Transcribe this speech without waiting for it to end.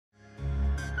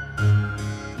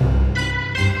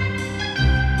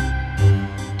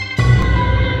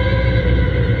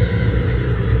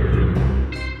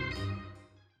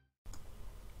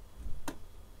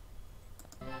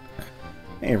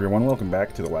everyone, welcome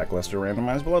back to the lackluster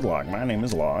Randomized Bloodlocke. My name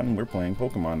is Law, and we're playing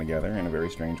Pokemon together in a very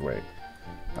strange way.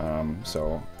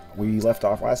 So, we left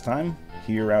off last time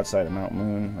here outside of Mount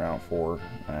Moon, Route 4,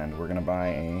 and we're going to buy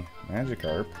a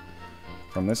Magikarp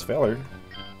from this feller,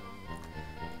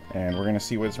 and we're going to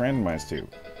see what it's randomized to.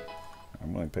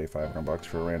 I'm willing to pay $500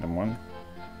 for a random one.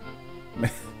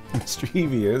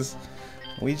 Mischievous.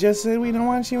 We just said we don't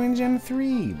want you in Gen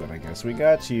 3, but I guess we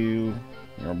got you,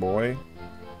 your boy.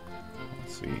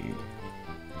 Let's see.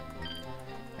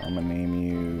 I'm gonna name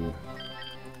you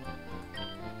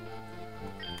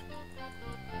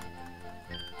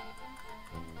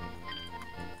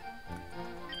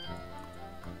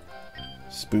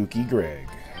Spooky Greg.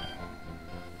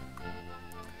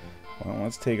 Well,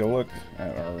 let's take a look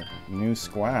at our new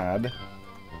squad.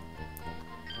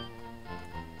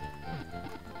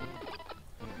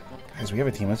 Guys, we have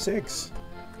a team of 6.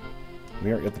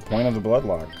 We are at the point of the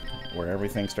Bloodlocke, where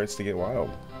everything starts to get wild.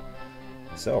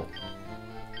 So,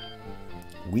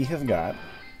 we have got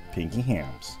Pinky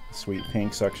Hams, sweet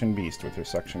pink suction beast with her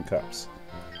suction cups.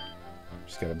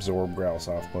 She's got Absorb, Growl,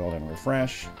 Soft Boiled, and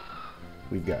Refresh.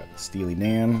 We've got Steely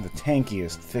Dan, the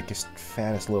tankiest, thickest,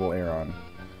 fattest little Aeron,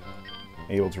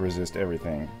 able to resist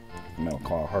everything. Metal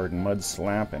Claw, Hardened, Mud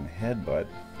Slap, and Headbutt.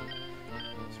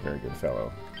 He's a very good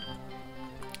fellow.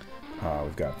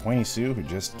 We've got Pointy Sue, who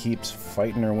just keeps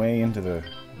fighting her way into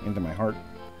my heart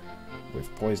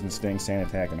with Poison, Sting, Sand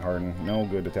Attack, and Harden. No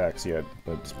good attacks yet,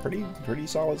 but it's pretty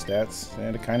solid stats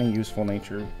and a kind of useful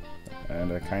nature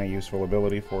and a kind of useful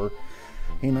ability for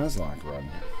a Nuzlocke run.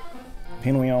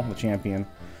 Pinwheel, the champion,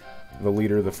 the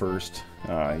leader, the first.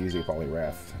 He's a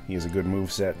Poliwrath. He has a good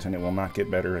moveset, and it will not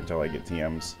get better until I get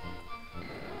TMs.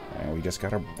 And we just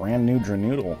got our brand new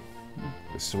Dranoodle.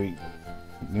 The sweet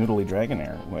Noodly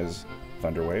Dragonair was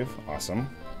Thunder Wave, awesome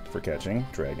for catching,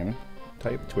 Dragon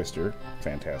type, Twister,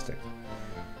 fantastic.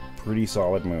 Pretty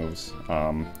solid moves.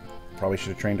 Probably should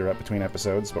have trained her up between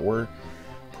episodes, but we're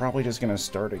probably just going to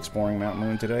start exploring Mount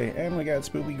Moon today. And we got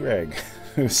Spooky Greg,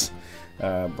 who's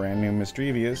brand new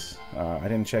Mischievous. I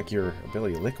didn't check your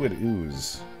ability. Liquid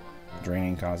Ooze.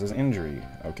 Draining causes injury.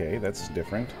 Okay, that's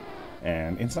different.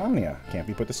 And Insomnia. Can't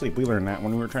be put to sleep. We learned that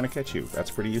when we were trying to catch you.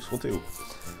 That's pretty useful too.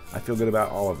 I feel good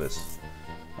about all of this.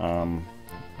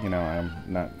 You know, I'm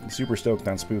not super stoked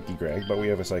on Spooky Greg, but we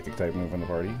have a Psychic type move in the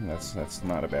party. That's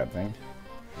not a bad thing.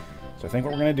 So I think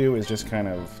what we're going to do is just kind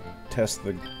of test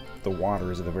the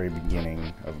waters at the very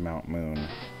beginning of Mount Moon.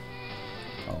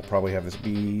 I'll probably have this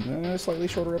be a slightly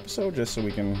shorter episode just so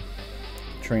we can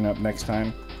train up next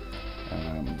time.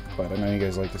 But I know you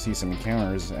guys like to see some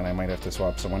encounters, and I might have to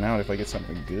swap someone out if I get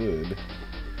something good.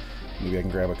 Maybe I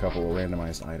can grab a couple of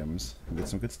randomized items and get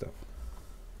some good stuff.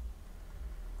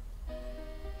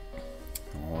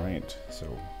 Alright, so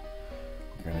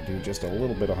we're going to do just a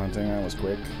little bit of hunting. That was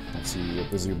quick. Let's see what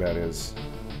the Zubat is.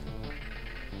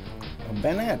 A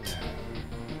Bennett!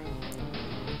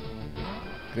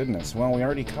 Goodness, well, we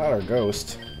already caught our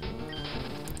ghost.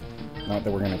 Not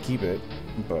that we're going to keep it,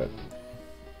 but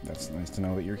that's nice to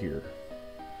know that you're here.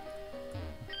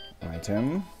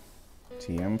 Item,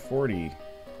 TM40.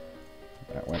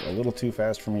 That went a little too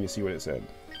fast for me to see what it said.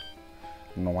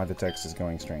 I don't know why the text is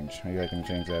going strange. Maybe I can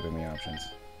change that in the options.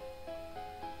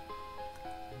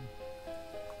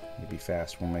 Maybe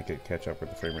fast will make it catch up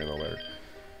with the frame rate a little better.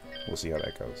 We'll see how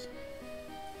that goes.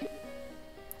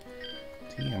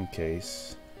 TM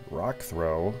case. Rock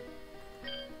Throw.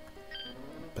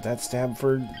 But that's Stab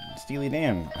for Steely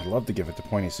Dan. I'd love to give it to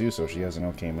Pointy Sue so she has an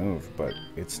okay move, but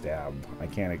it's Stab. I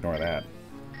can't ignore that.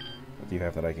 What do you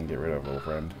have that I can get rid of, little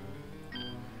friend?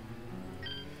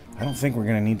 I don't think we're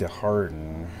going to need to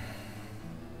harden,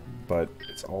 but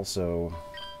it's also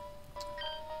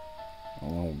a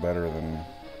little better than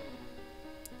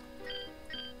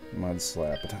Mud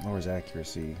Slap, but that lowers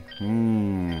accuracy. Yeah,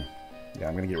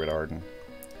 I'm going to get rid of harden.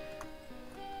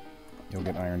 You'll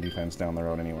get Iron Defense down the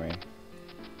road anyway.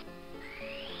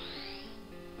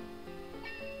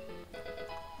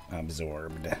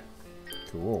 Absorbed.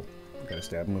 Cool. Got a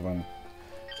stab move on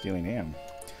Steely Dan.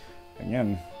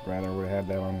 Again, rather would have had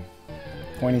that on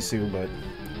Pointy Sue, but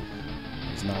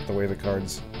it's not the way the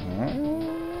cards.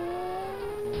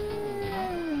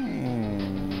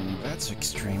 That's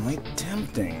extremely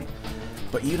tempting.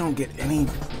 But you don't get any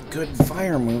good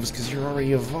fire moves because you're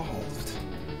already evolved.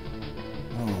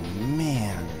 Oh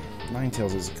man,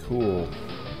 Ninetales is cool.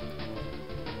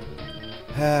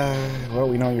 Well,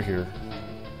 we know you're here.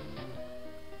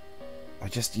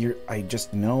 I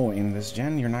just know in this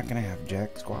gen you're not gonna have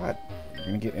jack squat. You're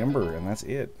gonna get Ember, and that's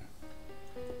it.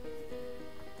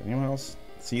 Did anyone else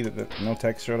see that no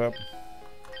text showed up?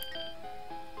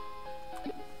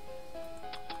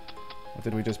 What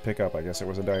did we just pick up? I guess it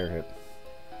was a dire hit.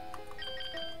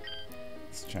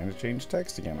 It's trying to change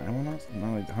text again. I'm not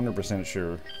 100%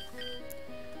 sure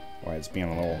why it's being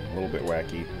a little bit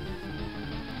wacky.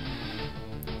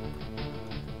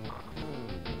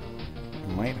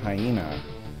 Might Hyena.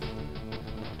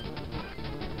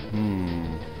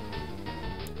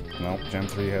 Nope, Gen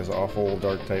 3 has awful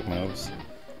dark type moves.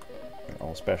 They're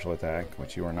all special attack,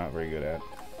 which you are not very good at.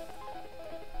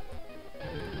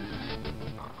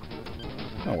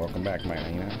 Oh, welcome back, my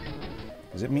Hyena.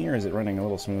 Is it me, or is it running a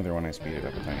little smoother when I speed it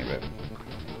up a tiny bit?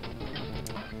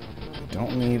 I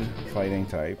don't need fighting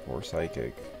type or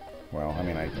psychic. Well, I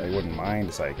mean, I wouldn't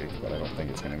mind psychic, but I don't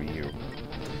think it's going to be you.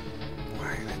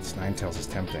 Why, that Ninetales is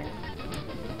tempting.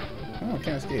 Oh,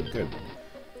 can't escape. Good.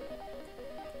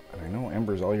 I know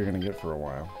Ember's all you're going to get for a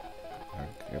while.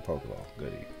 A Pokeball.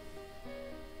 Goodie.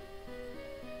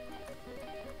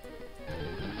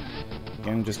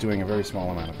 Again, just doing a very small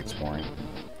amount of exploring.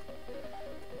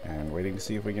 And waiting to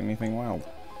see if we get anything wild.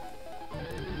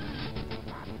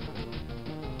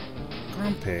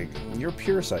 Grumpig, you're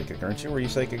pure Psychic, aren't you? Or are you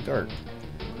Psychic Dark?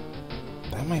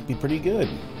 That might be pretty good.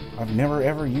 I've never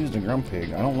ever used a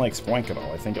Grumpig. I don't like Spoink at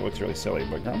all. I think it looks really silly,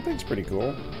 but Grumpig's pretty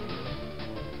cool.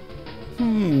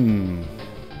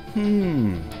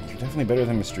 You're definitely better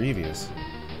than Mischievous.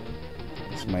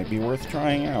 This might be worth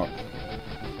trying out.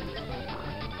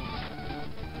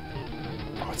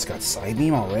 Oh, it's got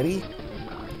Psybeam already?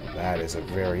 That is a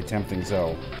very tempting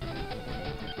sell.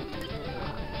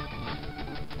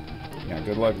 Yeah,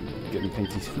 good luck getting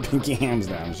Pinky hands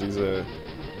down. She's a...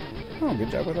 Oh,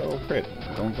 good job with that little crit.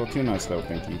 Don't go too nuts though,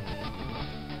 Pinky.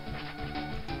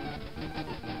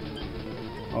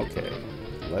 Okay,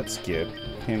 let's get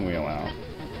Pinwheel out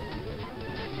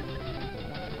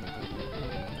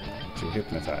to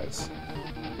hypnotize.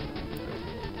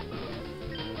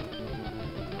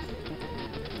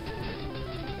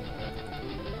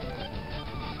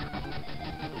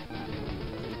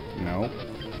 Nope.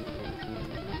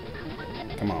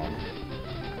 Come on.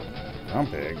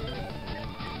 Grumpig.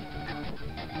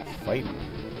 Fighting.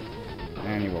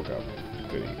 And he woke up.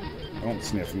 Goody. Don't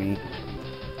sniff me.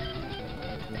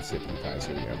 Let's hypnotize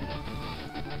her again.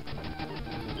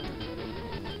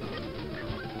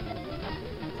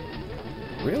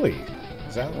 Really?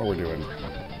 Is that what we're doing?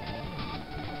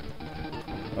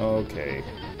 Okay.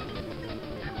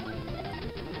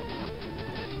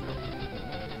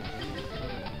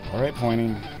 Alright,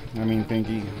 pointing. I mean,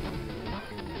 Pinky.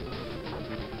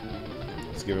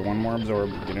 Let's give it one more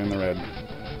absorb. Get in the red.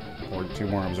 Or two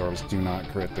more absorbs. Do not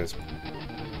crit this.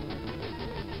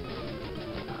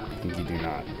 Pinky, do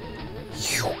not.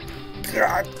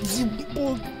 God, you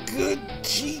good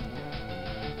cheat.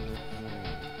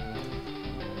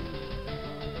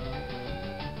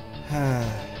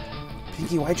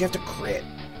 Pinky, why'd you have to crit?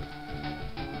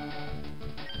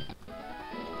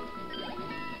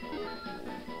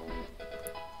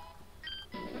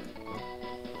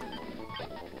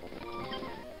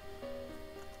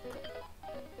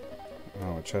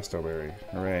 Oh, a Chesto Berry.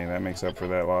 Hooray, that makes up for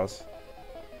that loss.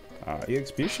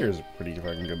 EXP share is pretty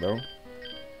fucking good, though.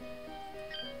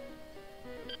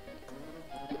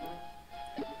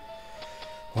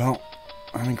 Well,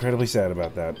 I'm incredibly sad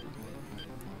about that.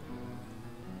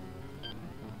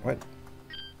 What?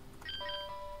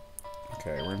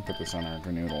 Okay, we're gonna put this on our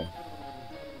Granoodle.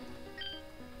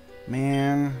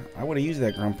 Man, I would have used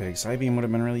that Grumpig. Psybeam would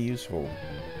have been really useful.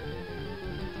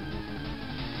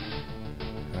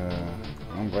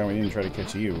 I'm glad we didn't try to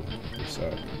catch you. You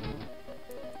suck.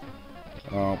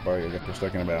 Oh, boy, I guess we're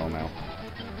stuck in a battle now.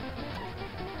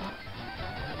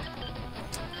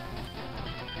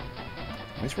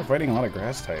 At least we're fighting a lot of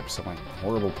grass types, so my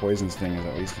horrible poison sting is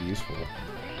at least useful.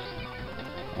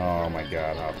 Oh my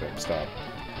god, Hoppip, stop.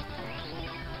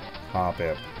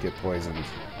 Hoppip, get poisoned.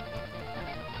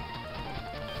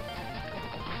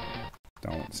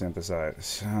 Don't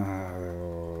synthesize.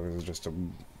 Oh, this is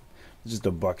just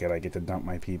a bucket I get to dump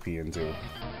my PP into.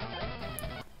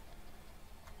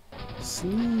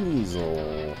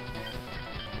 Sneasel.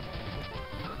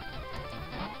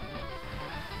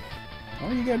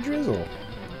 Oh, you got Drizzle.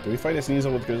 Did we fight a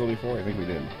Sneasel with Drizzle before? I think we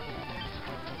did.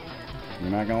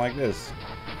 You're not gonna like this.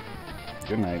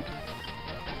 Good night.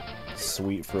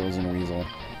 Sweet frozen weasel.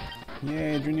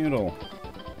 Yay, Dranoodle.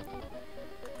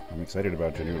 I'm excited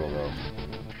about Dranoodle, though.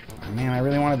 Oh, man, I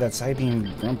really wanted that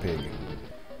Psybeam Grumpig. Would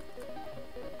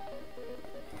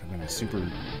have been a super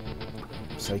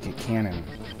psychic cannon.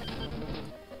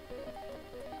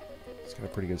 It's got a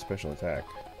pretty good special attack.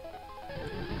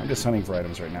 I'm just hunting for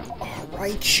items right now. Oh,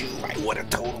 Raichu! I would have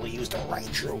totally used a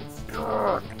Raichu.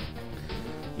 Grr.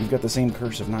 You've got the same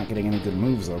curse of not getting any good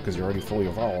moves, though, because you're already fully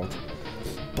evolved.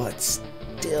 but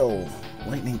still,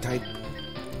 lightning type.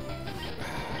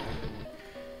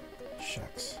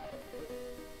 Shucks.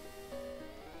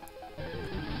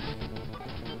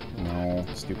 No,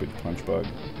 stupid punch bug.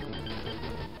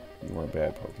 You are a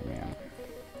bad Pokemon.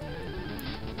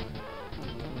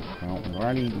 Well, we've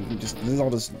already this is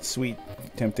all this sweet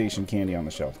temptation candy on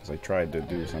the shelf because I tried to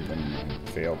do something and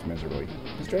failed miserably.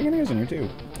 There's Dragonairs in here too.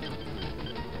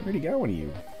 I already got one of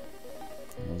you.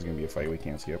 There's gonna be a fight we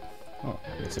can't skip. Oh,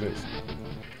 yes it is.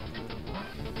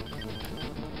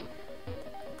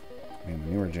 Man,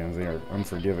 the newer gens, they are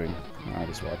unforgiving. I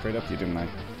just walked right up to you, didn't I?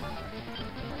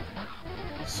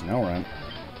 Snow Run.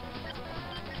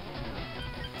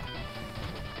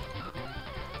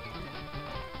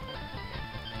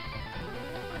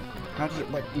 How do you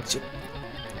like?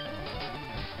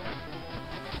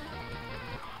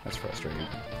 That's frustrating.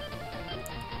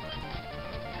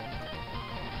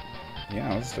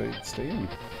 Yeah, let's stay in.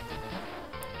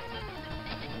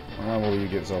 How will you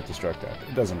get self-destruct at?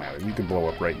 It doesn't matter. You could blow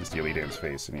up right in Steely Dan's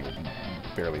face and he would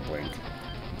barely blink.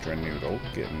 Dranoodle,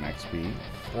 getting XP.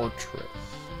 Fortress.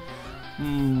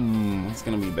 What's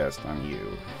gonna be best on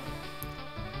you?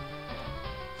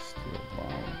 Steel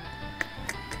Bomb.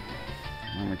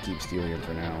 I'm gonna keep Steely in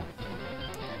for now.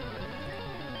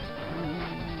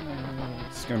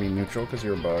 It's gonna be neutral because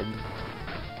you're a bug.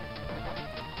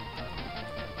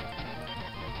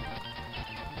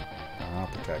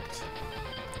 Protect.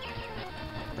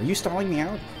 Are you stalling me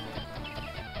out?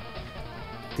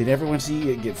 Did everyone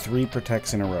see it get 3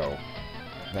 protects in a row?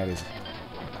 That is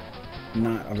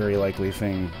not a very likely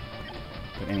thing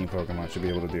that any Pokemon should be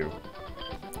able to do.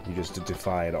 You just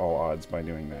defied all odds by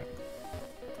doing that.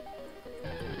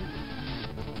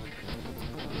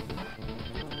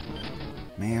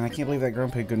 Man, I can't believe that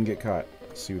Grumpig couldn't get caught.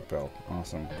 Soothe Bell.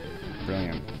 Awesome.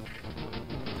 Brilliant.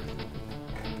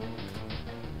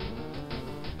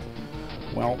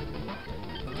 Well,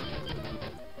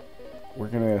 we're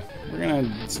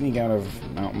gonna sneak out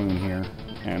of Mount Moon here,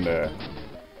 and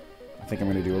I think I'm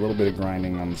gonna do a little bit of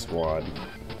grinding on the squad.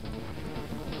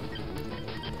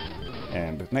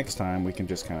 And next time we can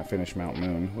just kind of finish Mount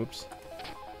Moon. Whoops.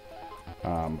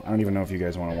 I don't even know if you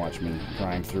guys want to watch me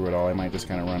grind through it all. I might just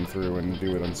kind of run through and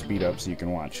do it on speed up so you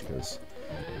can watch, because,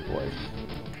 boy,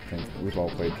 I think we've all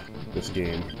played this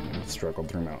game and struggled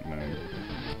through Mount Moon.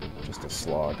 Just a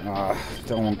slog. Ah,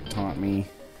 don't taunt me.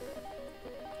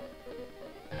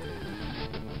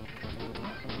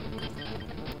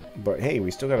 But hey, we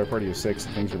still got our party of 6,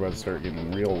 and things are about to start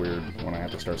getting real weird when I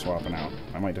have to start swapping out.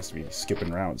 I might just be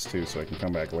skipping routes too, so I can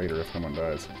come back later if someone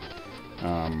dies.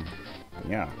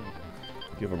 Yeah.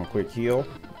 Give them a quick heal,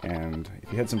 and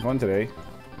if you had some fun today,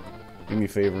 do me a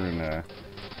favor and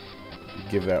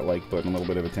give that like button a little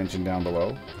bit of attention down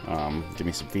below. Give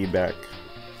me some feedback.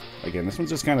 Again, this one's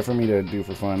just kind of for me to do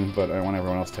for fun, but I want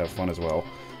everyone else to have fun as well.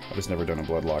 I've just never done a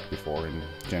Bloodlocke before, and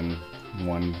Gen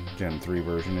 1, Gen 3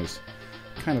 version is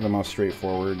kind of the most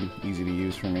straightforward, easy to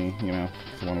use for me, you know.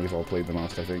 It's the one we've all played the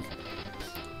most, I think.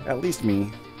 At least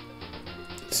me.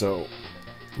 So,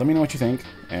 let me know what you think,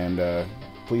 and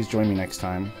please join me next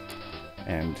time,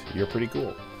 and you're pretty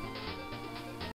cool.